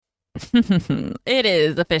It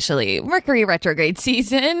is officially Mercury retrograde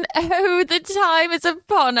season. Oh, the time is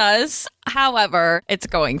upon us. However, it's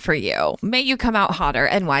going for you. May you come out hotter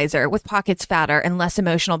and wiser with pockets fatter and less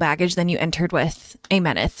emotional baggage than you entered with.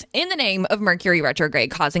 Ameneth. In the name of Mercury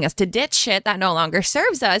retrograde causing us to ditch shit that no longer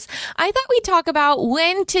serves us, I thought we'd talk about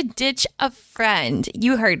when to ditch a friend.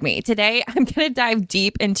 You heard me. Today, I'm going to dive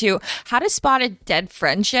deep into how to spot a dead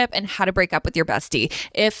friendship and how to break up with your bestie,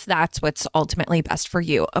 if that's what's ultimately best for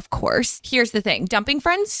you, of course. Here's the thing. Dumping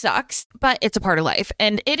friends sucks, but it's a part of life.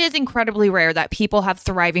 And it is incredibly rare that people have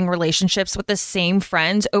thriving relationships with the same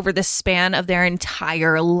friends over the span of their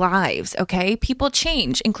entire lives, okay? People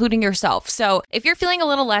change, including yourself. So if you're feeling a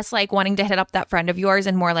little less like wanting to hit up that friend of yours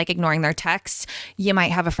and more like ignoring their texts, you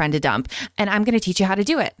might have a friend to dump. And I'm going to teach you how to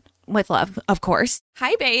do it. With love, of course.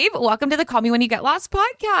 Hi, babe. Welcome to the Call Me When You Get Lost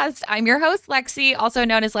podcast. I'm your host, Lexi, also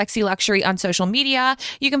known as Lexi Luxury on social media.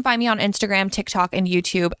 You can find me on Instagram, TikTok, and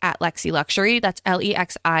YouTube at Lexi Luxury. That's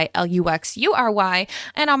LEXILUXURY.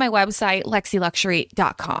 And on my website,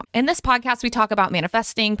 lexiluxury.com. In this podcast, we talk about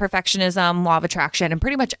manifesting, perfectionism, law of attraction, and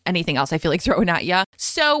pretty much anything else I feel like throwing at you.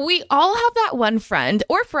 So we all have that one friend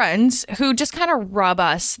or friends who just kind of rub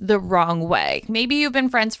us the wrong way. Maybe you've been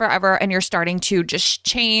friends forever and you're starting to just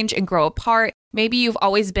change and grow apart. Maybe you've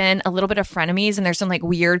always been a little bit of frenemies and there's some like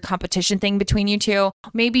weird competition thing between you two.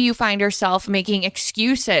 Maybe you find yourself making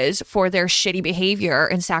excuses for their shitty behavior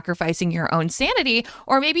and sacrificing your own sanity,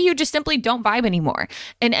 or maybe you just simply don't vibe anymore.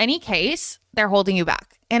 In any case, they're holding you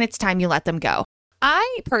back and it's time you let them go.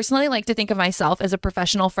 I personally like to think of myself as a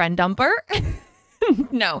professional friend dumper.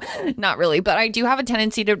 No, not really. But I do have a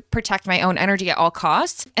tendency to protect my own energy at all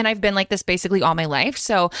costs. And I've been like this basically all my life.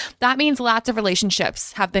 So that means lots of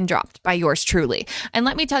relationships have been dropped by yours truly. And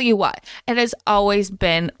let me tell you what, it has always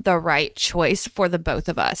been the right choice for the both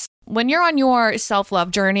of us. When you're on your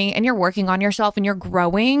self-love journey and you're working on yourself and you're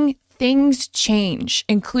growing, things change,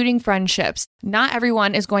 including friendships. Not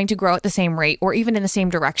everyone is going to grow at the same rate or even in the same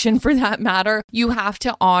direction for that matter. You have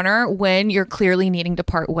to honor when you're clearly needing to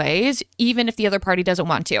part ways, even if the other party doesn't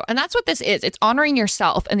want to. And that's what this is. It's honoring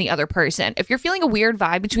yourself and the other person. If you're feeling a weird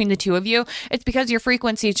vibe between the two of you, it's because your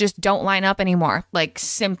frequencies just don't line up anymore. Like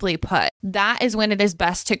simply put, that is when it is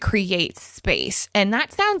best to create space. And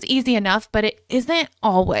that sounds easy enough, but it isn't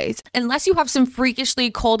always. Unless you have some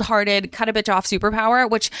freakishly cold-hearted, cut a bitch off superpower,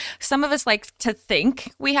 which some of us like to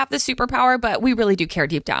think we have this superpower, but we really do care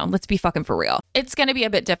deep down. Let's be fucking for real. It's going to be a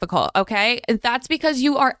bit difficult, okay? That's because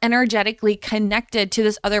you are energetically connected to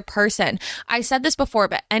this other person. I said this before,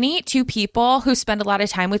 but any two people who spend a lot of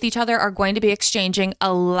time with each other are going to be exchanging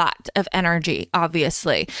a lot of energy,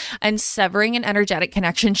 obviously. And severing an energetic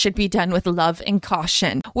connection should be done with love and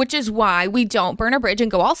caution, which is why we don't burn a bridge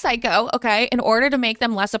and go all psycho, okay? In order to make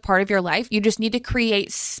them less a part of your life, you just need to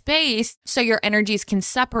create space so your energies can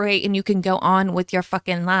separate and you can go on with your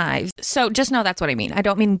fucking lives. So just know that's what I mean. I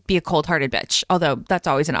don't mean be a cold-hearted bitch, although that's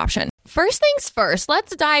always an option. First things first,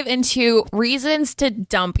 let's dive into reasons to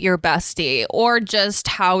dump your bestie or just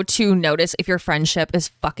how to notice if your friendship is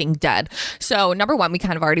fucking dead. So number one, we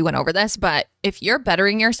kind of already went over this, but if you're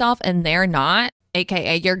bettering yourself and they're not,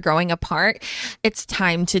 aka you're growing apart, it's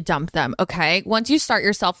time to dump them, okay? Once you start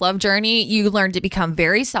your self-love journey, you learn to become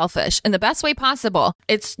very selfish in the best way possible.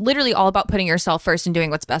 It's literally all about putting yourself first and doing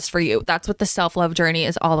what's best for you. That's what the self-love journey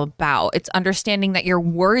is all about. It's understanding that you're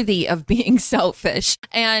worthy of being selfish.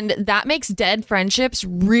 And that makes dead friendships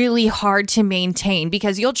really hard to maintain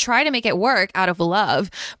because you'll try to make it work out of love,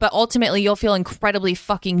 but ultimately you'll feel incredibly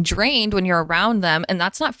fucking drained when you're around them. And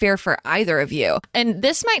that's not fair for either of you. And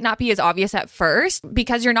this might not be as obvious at first,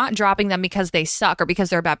 because you're not dropping them because they suck or because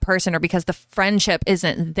they're a bad person or because the friendship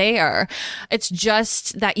isn't there. It's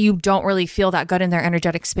just that you don't really feel that good in their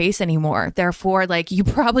energetic space anymore. Therefore, like you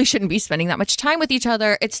probably shouldn't be spending that much time with each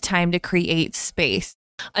other. It's time to create space.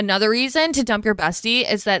 Another reason to dump your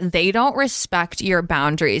bestie is that they don't respect your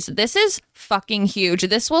boundaries. This is fucking huge.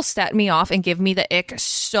 This will set me off and give me the ick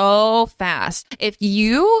so fast. If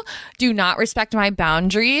you do not respect my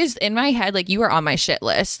boundaries, in my head, like you are on my shit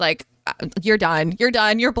list. Like you're done.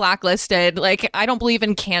 You're blacklisted. Like, I don't believe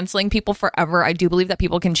in canceling people forever. I do believe that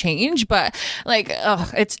people can change, but like,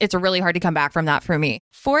 it's really hard to come back from that for me.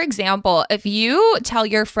 For example, if you tell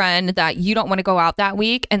your friend that you don't want to go out that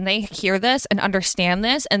week and they hear this and understand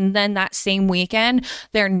this, and then that same weekend,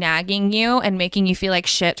 they're nagging you and making you feel like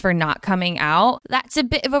shit for not coming out, that's a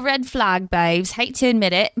bit of a red flag, babes. Hate to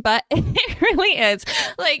admit it, but it really is.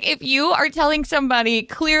 Like, if you are telling somebody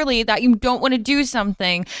clearly that you don't want to do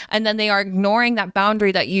something and then they are ignoring that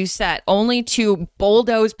boundary that you set only to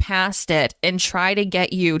bulldoze past it and try to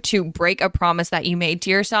get you to break a promise that you made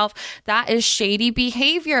to yourself, that is shady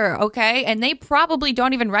behavior, okay? And they probably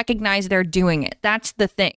don't even recognize they're doing it. That's the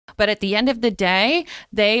thing. But at the end of the day,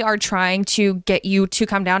 they are trying to get you to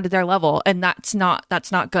come down to their level, and that's not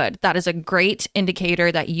good. That is a great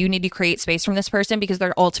indicator that you need to create space from this person because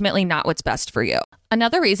they're ultimately not what's best for you.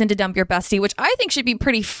 Another reason to dump your bestie, which I think should be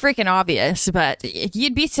pretty freaking obvious, but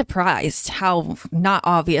you'd be surprised how not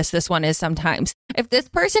obvious this one is sometimes. If this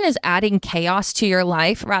person is adding chaos to your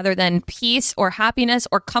life rather than peace or happiness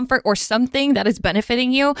or comfort or something that is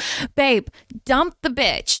benefiting you, babe, dump the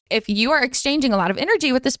bitch. If you are exchanging a lot of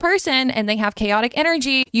energy with this person and they have chaotic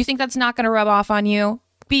energy, you think that's not going to rub off on you?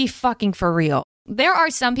 Be fucking for real. There are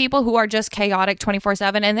some people who are just chaotic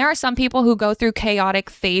 24/7, and there are some people who go through chaotic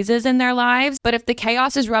phases in their lives. But if the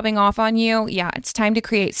chaos is rubbing off on you, yeah, it's time to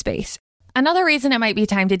create space. Another reason it might be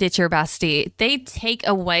time to ditch your bestie, they take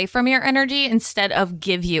away from your energy instead of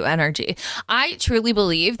give you energy. I truly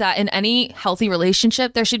believe that in any healthy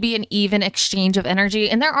relationship, there should be an even exchange of energy.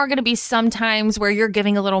 And there are going to be some times where you're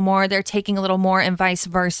giving a little more, they're taking a little more, and vice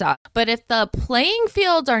versa. But if the playing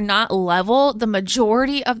fields are not level the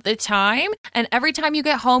majority of the time, and every time you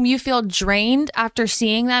get home, you feel drained after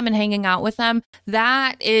seeing them and hanging out with them,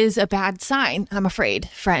 that is a bad sign, I'm afraid,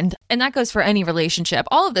 friend. And that goes for any relationship.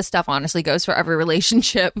 All of this stuff, honestly, goes for every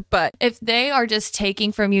relationship. But if they are just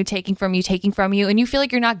taking from you, and you feel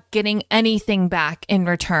like you're not getting anything back in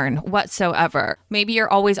return whatsoever, maybe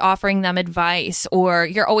you're always offering them advice or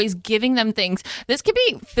you're always giving them things. This could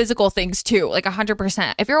be physical things too, like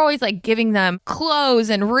 100%. If you're always like giving them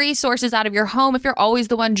clothes and resources out of your home, if you're always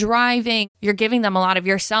the one driving, you're giving them a lot of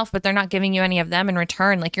yourself, but they're not giving you any of them in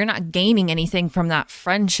return. Like you're not gaining anything from that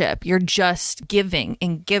friendship. You're just giving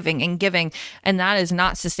and giving and giving. And that is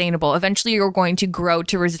not sustainable. Eventually you're going to grow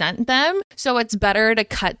to resent them. So it's better to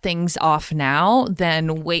cut things off now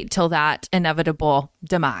than wait till that inevitable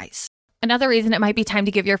demise. Another reason it might be time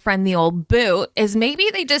to give your friend the old boot is maybe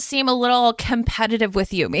they just seem a little competitive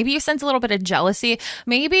with you. Maybe you sense a little bit of jealousy.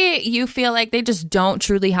 Maybe you feel like they just don't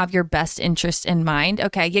truly have your best interest in mind.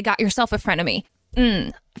 Okay, you got yourself a frenemy.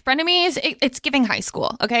 Frenemies, it's giving high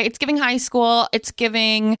school, okay? It's giving high school. It's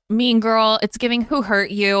giving mean girl. It's giving who hurt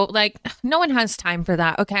you. Like, no one has time for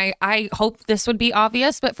that, okay? I hope this would be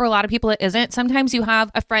obvious, but for a lot of people, it isn't. Sometimes you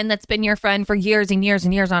have a friend that's been your friend for years and years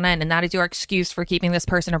and years on end, and that is your excuse for keeping this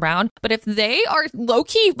person around. But if they are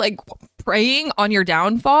low-key, like, preying on your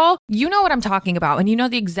downfall, you know what I'm talking about. And you know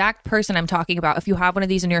the exact person I'm talking about. If you have one of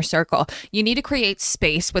these in your circle, you need to create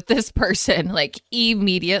space with this person, like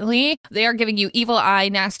immediately. They are giving you evil eye,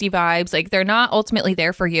 nasty vibes. Like they're not ultimately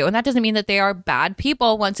there for you. And that doesn't mean that they are bad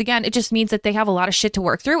people. Once again, it just means that they have a lot of shit to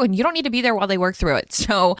work through and you don't need to be there while they work through it.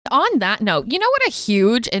 So on that note, you know what a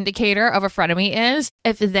huge indicator of a frenemy is?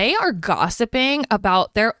 If they are gossiping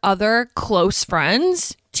about their other close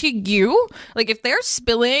friends to you, like if they're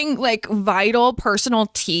spilling like vital personal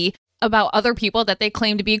tea about other people that they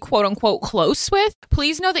claim to be quote unquote close with,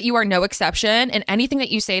 please know that you are no exception and anything that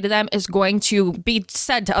you say to them is going to be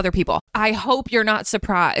said to other people. I hope you're not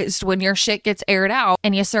surprised when your shit gets aired out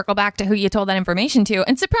and you circle back to who you told that information to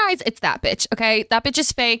and surprise, it's that bitch, okay? That bitch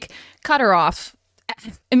is fake. Cut her off.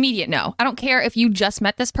 Immediate no. I don't care if you just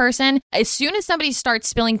met this person. As soon as somebody starts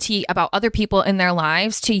spilling tea about other people in their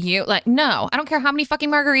lives to you, like, no, I don't care how many fucking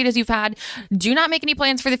margaritas you've had. Do not make any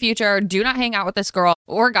plans for the future. Do not hang out with this girl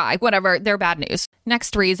or guy, whatever. They're bad news.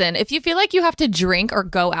 Next reason, if you feel like you have to drink or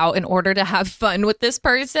go out in order to have fun with this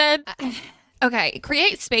person, okay,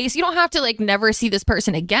 create space. You don't have to like never see this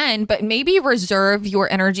person again, but maybe reserve your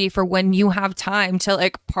energy for when you have time to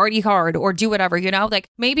like party hard or do whatever, you know, like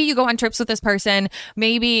maybe you go on trips with this person.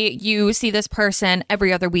 Maybe you see this person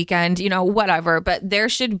every other weekend, you know, whatever, but there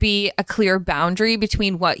should be a clear boundary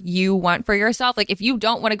between what you want for yourself. Like if you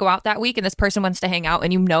don't want to go out that week and this person wants to hang out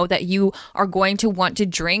and you know that you are going to want to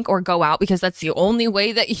drink or go out because that's the only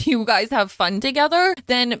way that you guys have fun together,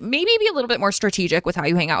 then maybe be a little bit more strategic with how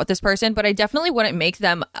you hang out with this person. But I definitely wouldn't make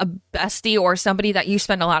them a bestie or somebody that you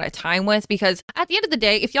spend a lot of time with, because at the end of the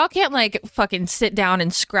day, if y'all can't like fucking sit down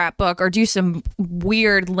and scrapbook or do some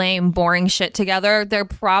weird, lame, boring shit together, they're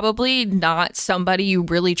probably not somebody you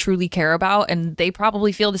really truly care about, and they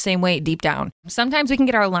probably feel the same way deep down. Sometimes we can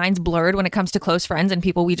get our lines blurred when it comes to close friends and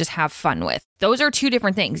people we just have fun with. Those are two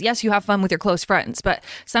different things. Yes, you have fun with your close friends, but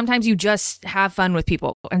sometimes you just have fun with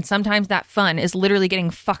people, and sometimes that fun is literally getting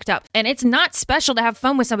fucked up. And it's not special to have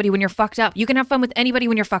fun with somebody when you're fucked up. You can have fun with anybody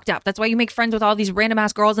when you're fucked up. That's why you make friends with all these random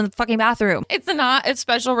ass girls in the fucking bathroom. It's not a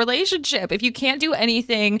special relationship. If you can't do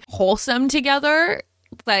anything wholesome together,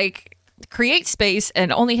 like create space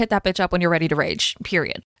and only hit that bitch up when you're ready to rage,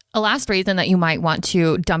 period. A last reason that you might want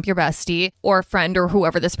to dump your bestie or friend or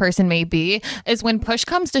whoever this person may be is when push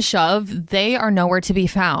comes to shove, they are nowhere to be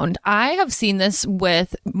found. I have seen this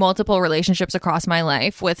with multiple relationships across my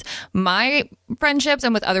life, with my friendships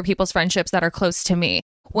and with other people's friendships that are close to me.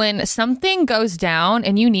 When something goes down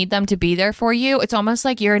and you need them to be there for you, it's almost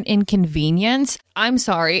like you're an inconvenience. I'm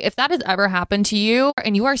sorry. If that has ever happened to you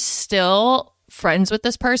and you are still friends with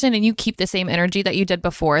this person and you keep the same energy that you did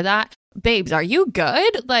before that, babes, are you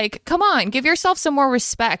good? Like, come on, give yourself some more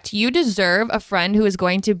respect. You deserve a friend who is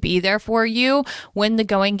going to be there for you when the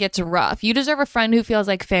going gets rough. You deserve a friend who feels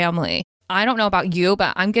like family. I don't know about you,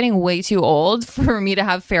 but I'm getting way too old for me to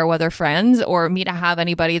have fair weather friends or me to have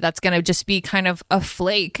anybody that's going to just be kind of a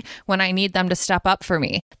flake when I need them to step up for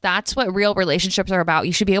me. That's what real relationships are about.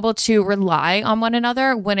 You should be able to rely on one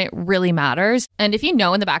another when it really matters. And if you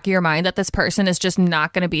know in the back of your mind that this person is just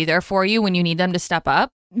not going to be there for you when you need them to step up,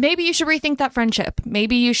 maybe you should rethink that friendship.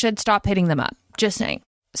 Maybe you should stop hitting them up. Just saying.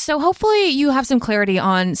 So hopefully you have some clarity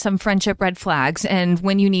on some friendship red flags and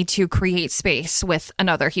when you need to create space with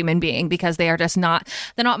another human being because they're not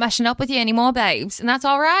meshing up with you anymore, babes. And that's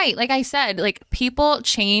all right. Like I said, like people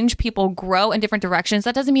change, people grow in different directions.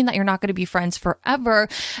 That doesn't mean that you're not going to be friends forever.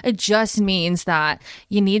 It just means that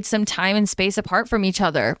you need some time and space apart from each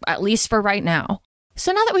other, at least for right now.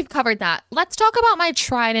 So now that we've covered that, let's talk about my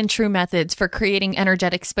tried and true methods for creating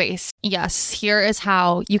energetic space. Yes, here is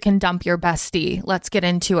how you can dump your bestie. Let's get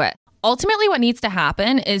into it. Ultimately, what needs to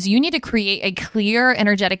happen is you need to create a clear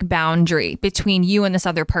energetic boundary between you and this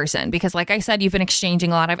other person. Because like I said, you've been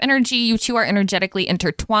exchanging a lot of energy. You two are energetically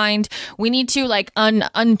intertwined. We need to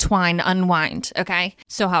unwind. Okay.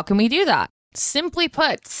 So how can we do that? Simply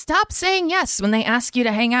put, stop saying yes when they ask you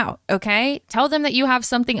to hang out, okay? Tell them that you have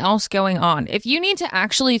something else going on. If you need to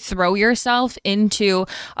actually throw yourself into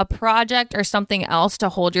a project or something else to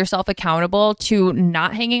hold yourself accountable to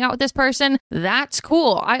not hanging out with this person, that's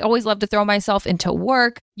cool. I always love to throw myself into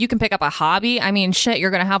work. You can pick up a hobby. I mean, shit, you're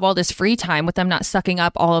going to have all this free time with them not sucking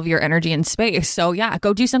up all of your energy and space. So yeah,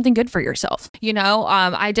 go do something good for yourself. You know,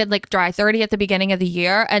 I did like Dry 30 at the beginning of the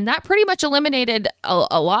year, and that pretty much eliminated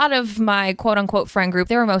a lot of my quote unquote friend group.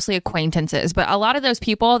 They were mostly acquaintances, but a lot of those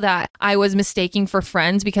people that I was mistaking for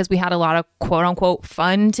friends because we had a lot of quote unquote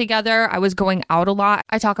fun together. I was going out a lot.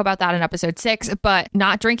 I talk about that in episode 6, but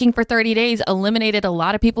not drinking for 30 days eliminated a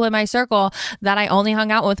lot of people in my circle that I only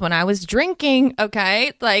hung out with when I was drinking.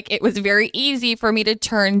 Okay. Like it was very easy for me to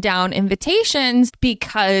turn down invitations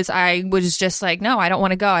because I was just like, no, I don't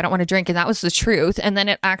want to go. I don't want to drink. And that was the truth. And then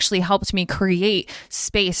it actually helped me create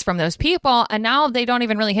space from those people. And now they don't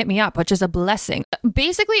even really hit me up, which is a blessing.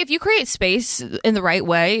 Basically, if you create space in the right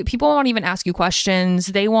way, people won't even ask you questions.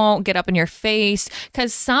 They won't get up in your face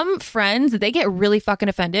because some friends, they get really fucking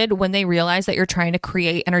offended when they realize that you're trying to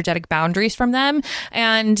create energetic boundaries from them.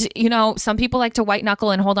 And, you know, some people like to white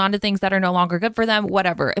knuckle and hold on to things that are no longer good for them,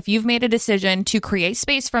 whatever. If you've made a decision to create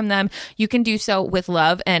space from them, you can do so with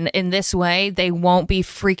love. And in this way, they won't be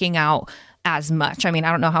freaking out as much. I mean,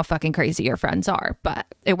 I don't know how fucking crazy your friends are, but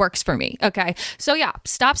it works for me. Okay. So yeah,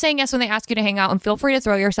 stop saying yes when they ask you to hang out and feel free to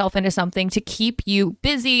throw yourself into something to keep you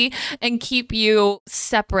busy and keep you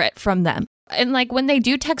separate from them. And like when they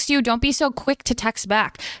do text you, don't be so quick to text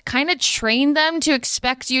back. Kind of train them to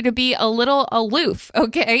expect you to be a little aloof,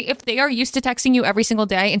 okay? If they are used to texting you every single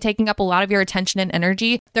day and taking up a lot of your attention and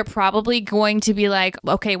energy, they're probably going to be like,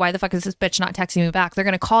 okay, why the fuck is this bitch not texting me back? They're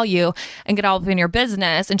going to call you and get all up in your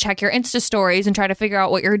business and check your Insta stories and try to figure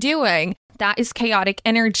out what you're doing. That is chaotic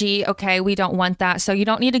energy, okay? We don't want that. So you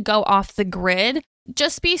don't need to go off the grid.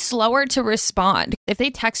 Just be slower to respond. If they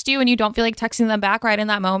text you and you don't feel like texting them back right in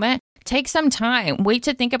that moment, take some time. Wait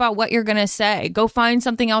to think about what you're going to say. Go find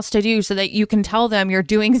something else to do so that you can tell them you're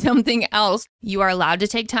doing something else. You are allowed to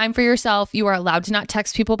take time for yourself. You are allowed to not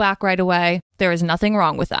text people back right away. There is nothing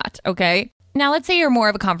wrong with that, okay? Now, let's say you're more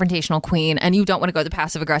of a confrontational queen and you don't want to go the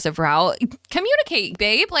passive aggressive route. Communicate,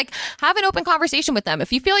 babe. Like, have an open conversation with them.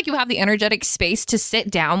 If you feel like you have the energetic space to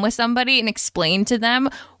sit down with somebody and explain to them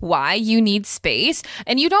why you need space,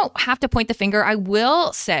 and you don't have to point the finger. I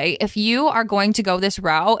will say, if you are going to go this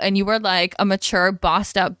route and you are like a mature,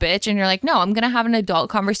 bossed up bitch and you're like, no, I'm going to have an adult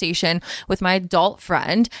conversation with my adult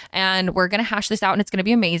friend and we're going to hash this out and it's going to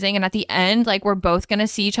be amazing. And at the end, like, we're both going to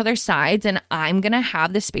see each other's sides and I'm going to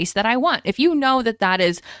have the space that I want. If you know that that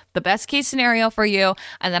is the best case scenario for you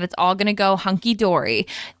and that it's all going to go hunky dory,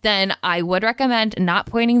 then I would recommend not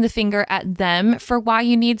pointing the finger at them for why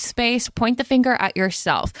you need space. Point the finger at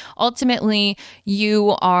yourself. Ultimately,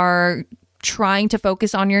 you are trying to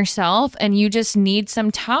focus on yourself and you just need some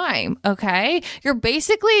time, okay? You're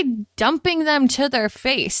basically dumping them to their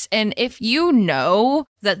face. And if you know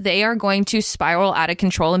that they are going to spiral out of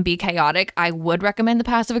control and be chaotic, I would recommend the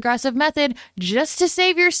passive aggressive method just to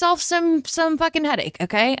save yourself some fucking headache.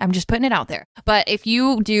 Okay. I'm just putting it out there. But if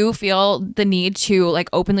you do feel the need to like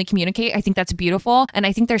openly communicate, I think that's beautiful. And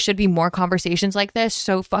I think there should be more conversations like this.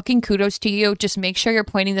 So fucking kudos to you. Just make sure you're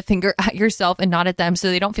pointing the finger at yourself and not at them so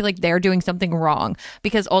they don't feel like they're doing something wrong,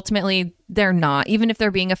 because ultimately they're not. Even if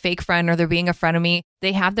they're being a fake friend or they're being a frenemy,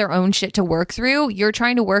 they have their own shit to work through. You're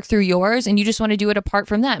trying to work through yours and you just want to do it apart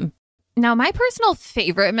from them. Now, my personal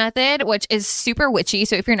favorite method, which is super witchy,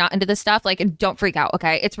 so if you're not into this stuff, like, don't freak out,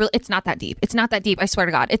 okay? It's not that deep. It's not that deep, I swear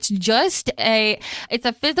to God. It's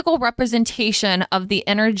a physical representation of the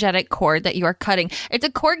energetic cord that you are cutting. It's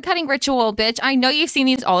a cord cutting ritual, bitch. I know you've seen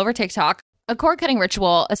these all over TikTok. A cord cutting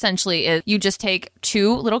ritual essentially is you just take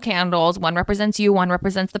two little candles. One represents you, one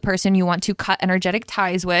represents the person you want to cut energetic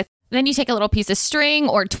ties with. Then you take a little piece of string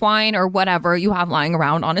or twine or whatever you have lying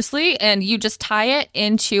around, honestly, and you just tie it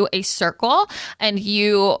into a circle and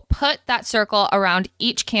you put that circle around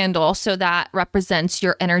each candle so that represents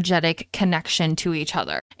your energetic connection to each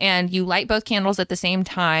other. And you light both candles at the same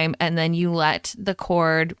time, and then you let the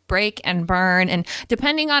cord break and burn. And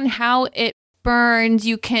depending on how it burns,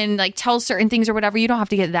 you can like tell certain things or whatever. You don't have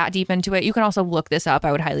to get that deep into it. You can also look this up.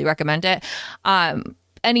 I would highly recommend it.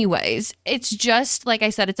 Anyways, it's just, like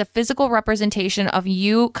I said, it's a physical representation of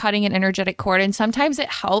you cutting an energetic cord. And sometimes it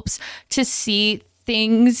helps to see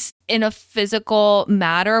things in a physical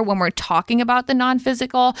matter when we're talking about the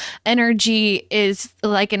non-physical. Energy is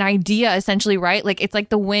like an idea, essentially, right? Like, it's like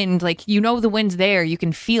the wind. Like, you know, the wind's there, you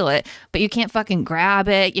can feel it, but you can't fucking grab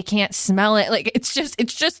it, you can't smell it. Like, it's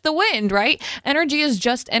just the wind, right? Energy is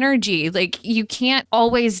just energy. Like, you can't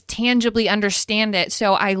always tangibly understand it.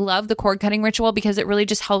 So I love the cord cutting ritual because it really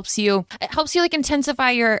just helps you like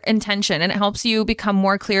intensify your intention, and it helps you become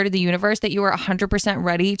more clear to the universe that you are 100%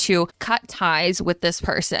 ready to cut ties with this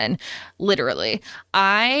person. Literally,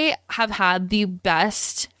 I have had the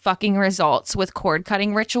best fucking results with cord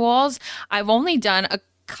cutting rituals. I've only done a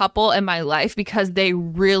couple in my life because they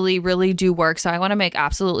really, really do work. So I want to make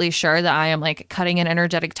absolutely sure that I am like cutting an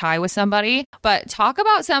energetic tie with somebody. But talk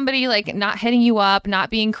about somebody like not hitting you up,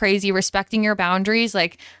 not being crazy, respecting your boundaries.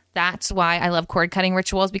 Like, that's why I love cord cutting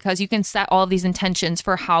rituals, because you can set all of these intentions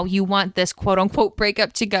for how you want this quote unquote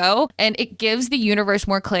breakup to go. And it gives the universe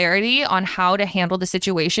more clarity on how to handle the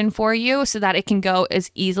situation for you so that it can go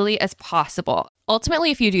as easily as possible.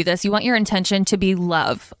 Ultimately, if you do this, you want your intention to be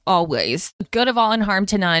love, always. Good of all and harm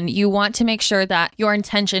to none. You want to make sure that your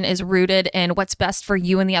intention is rooted in what's best for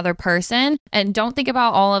you and the other person. And don't think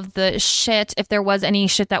about all of the shit, if there was any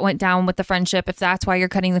shit that went down with the friendship, if that's why you're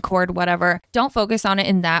cutting the cord, whatever. Don't focus on it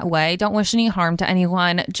in that way. Don't wish any harm to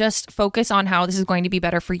anyone. Just focus on how this is going to be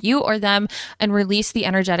better for you or them, and release the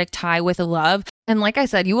energetic tie with love. And like I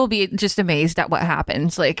said, you will be just amazed at what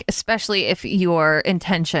happens, like, especially if your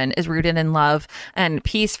intention is rooted in love and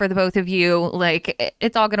peace for the both of you. Like,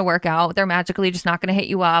 it's all going to work out. They're magically just not going to hit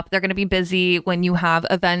you up. They're going to be busy when you have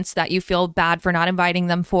events that you feel bad for not inviting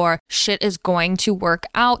them for. Shit is going to work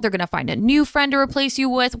out. They're going to find a new friend to replace you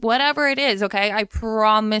with, whatever it is. Okay. I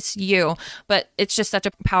promise you. But it's just such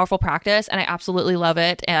a powerful practice and I absolutely love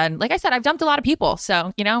it. And like I said, I've dumped a lot of people.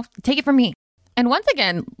 So, take it from me. And once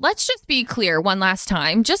again, let's just be clear one last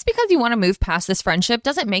time. Just because you want to move past this friendship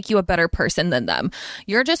doesn't make you a better person than them.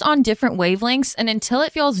 You're just on different wavelengths. And until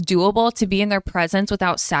it feels doable to be in their presence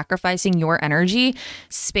without sacrificing your energy,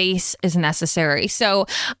 space is necessary. So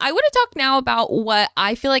I want to talk now about what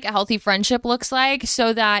I feel like a healthy friendship looks like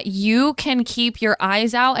so that you can keep your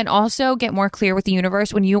eyes out and also get more clear with the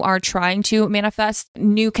universe when you are trying to manifest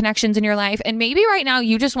new connections in your life. And maybe right now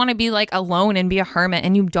you just want to be like alone and be a hermit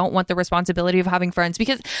and you don't want the responsibility of having friends,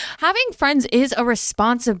 because having friends is a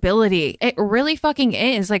responsibility. It really fucking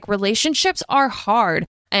is. Like, relationships are hard.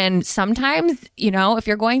 And sometimes, if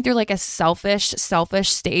you're going through like a selfish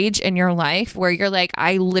stage in your life where you're like,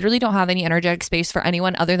 I literally don't have any energetic space for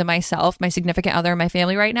anyone other than myself, my significant other, my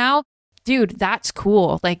family right now. Dude, that's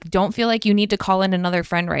cool. Like, don't feel like you need to call in another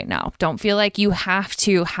friend right now. Don't feel like you have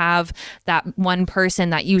to have that one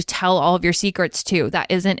person that you tell all of your secrets to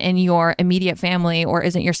that isn't in your immediate family or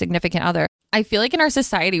isn't your significant other. I feel like in our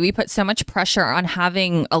society, we put so much pressure on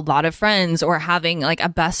having a lot of friends or having like a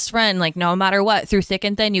best friend, like no matter what, through thick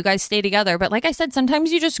and thin, you guys stay together. But like I said,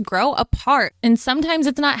 sometimes you just grow apart, and sometimes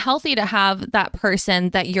it's not healthy to have that person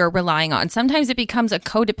that you're relying on. Sometimes it becomes a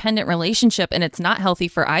codependent relationship and it's not healthy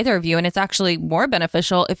for either of you. And it's actually more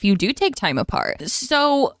beneficial if you do take time apart.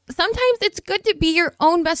 So sometimes it's good to be your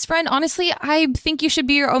own best friend. Honestly, I think you should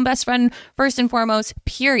be your own best friend first and foremost,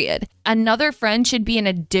 period. Another friend should be an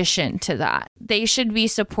addition to that. They should be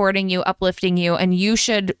supporting you, uplifting you, and you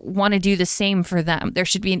should want to do the same for them. There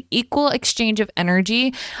should be an equal exchange of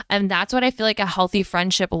energy. And that's what I feel like a healthy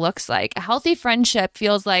friendship looks like. A healthy friendship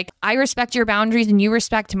feels like I respect your boundaries and you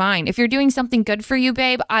respect mine. If you're doing something good for you,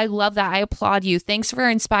 babe, I love that. I applaud you. Thanks for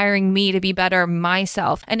inspiring me to be better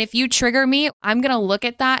myself. And if you trigger me, I'm going to look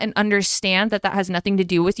at that and understand that that has nothing to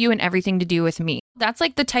do with you and everything to do with me. That's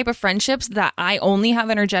like the type of friendships that I only have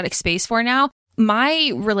energetic space for now.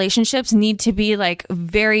 My relationships need to be like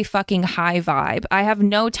very fucking high vibe. I have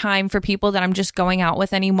no time for people that I'm just going out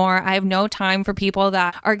with anymore. I have no time for people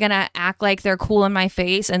that are going to act like they're cool in my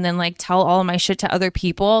face and then like tell all of my shit to other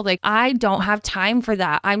people. Like, I don't have time for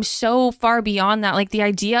that. I'm so far beyond that. Like, the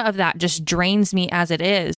idea of that just drains me as it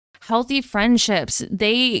is. Healthy friendships,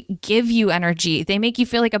 they give you energy. They make you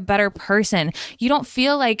feel like a better person. You don't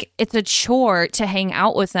feel like it's a chore to hang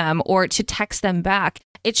out with them or to text them back.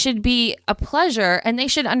 It should be a pleasure, and they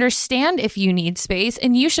should understand if you need space,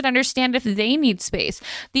 and you should understand if they need space.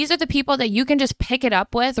 These are the people that you can just pick it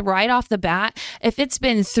up with right off the bat. If it's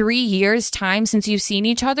been 3 years time since you've seen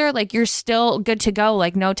each other, like, you're still good to go.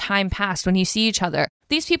 Like, no time passed when you see each other.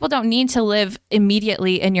 These people don't need to live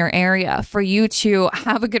immediately in your area for you to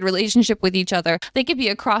have a good relationship with each other. They could be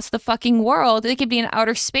across the fucking world. They could be in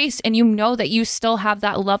outer space, and you know that you still have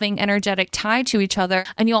that loving, energetic tie to each other,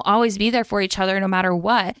 and you'll always be there for each other no matter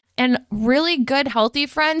what. And really good, healthy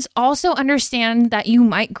friends also understand that you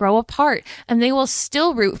might grow apart, and they will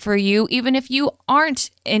still root for you even if you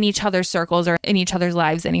aren't in each other's circles or in each other's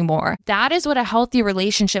lives anymore. That is what a healthy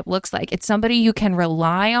relationship looks like. It's somebody you can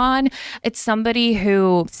rely on. It's somebody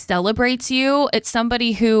who celebrates you. It's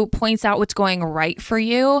somebody who points out what's going right for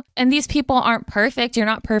you. And these people aren't perfect. You're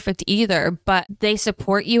not perfect either, but they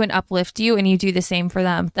support you and uplift you, and you do the same for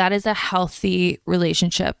them. That is a healthy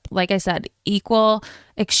relationship. Like I said, equal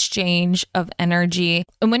exchange of energy.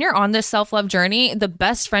 And when you're on this self-love journey, the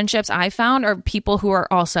best friendships I found are people who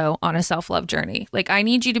are also on a self-love journey. Like, I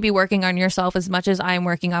need you to be working on yourself as much as I'm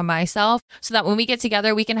working on myself, so that when we get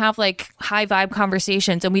together, we can have like high vibe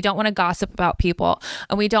conversations, and we don't want to gossip about people,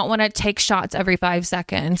 and we don't want to take shots every 5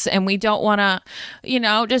 seconds, and we don't want to,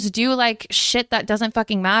 just do like shit that doesn't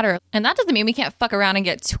fucking matter. And that doesn't mean we can't fuck around and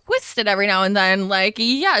get twisted every now and then. Like,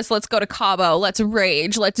 yes, let's go to Cabo, let's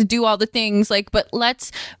rage, let's do all the things, but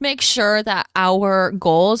let's make sure that our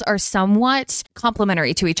goals are somewhat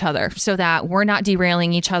complementary to each other, so that we're not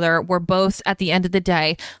derailing each other. We're both, at the end of the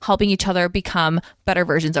day, helping each other become better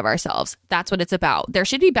versions of ourselves. That's what it's about. There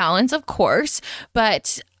should be balance, of course,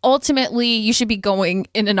 but ultimately you should be going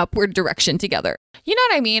in an upward direction together. You know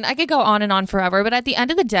what I mean? I could go on and on forever, but at the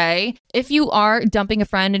end of the day, if you are dumping a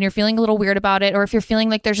friend and you're feeling a little weird about it, or if you're feeling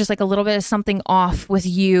like there's just like a little bit of something off with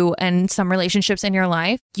you and some relationships in your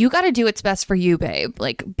life, you got to do what's best for you, babe.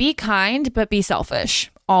 Like, be kind, but be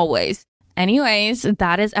selfish. Always. Anyways,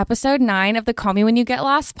 that is episode 9 of the Call Me When You Get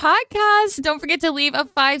Lost podcast. Don't forget to leave a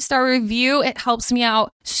 5-star review. It helps me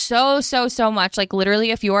out so much. Like,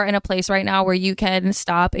 literally, if you are in a place right now where you can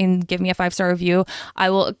stop and give me a 5-star review, I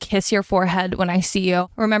will kiss your forehead when I see you.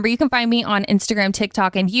 Remember, you can find me on Instagram,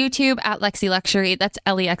 TikTok, and YouTube at Lexi Luxury. That's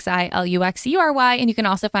LEXILUXURY. And you can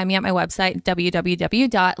also find me at my website,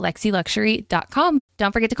 www.lexiluxury.com.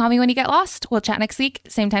 Don't forget to call me when you get lost. We'll chat next week.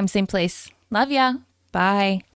 Same time, same place. Love ya. Bye.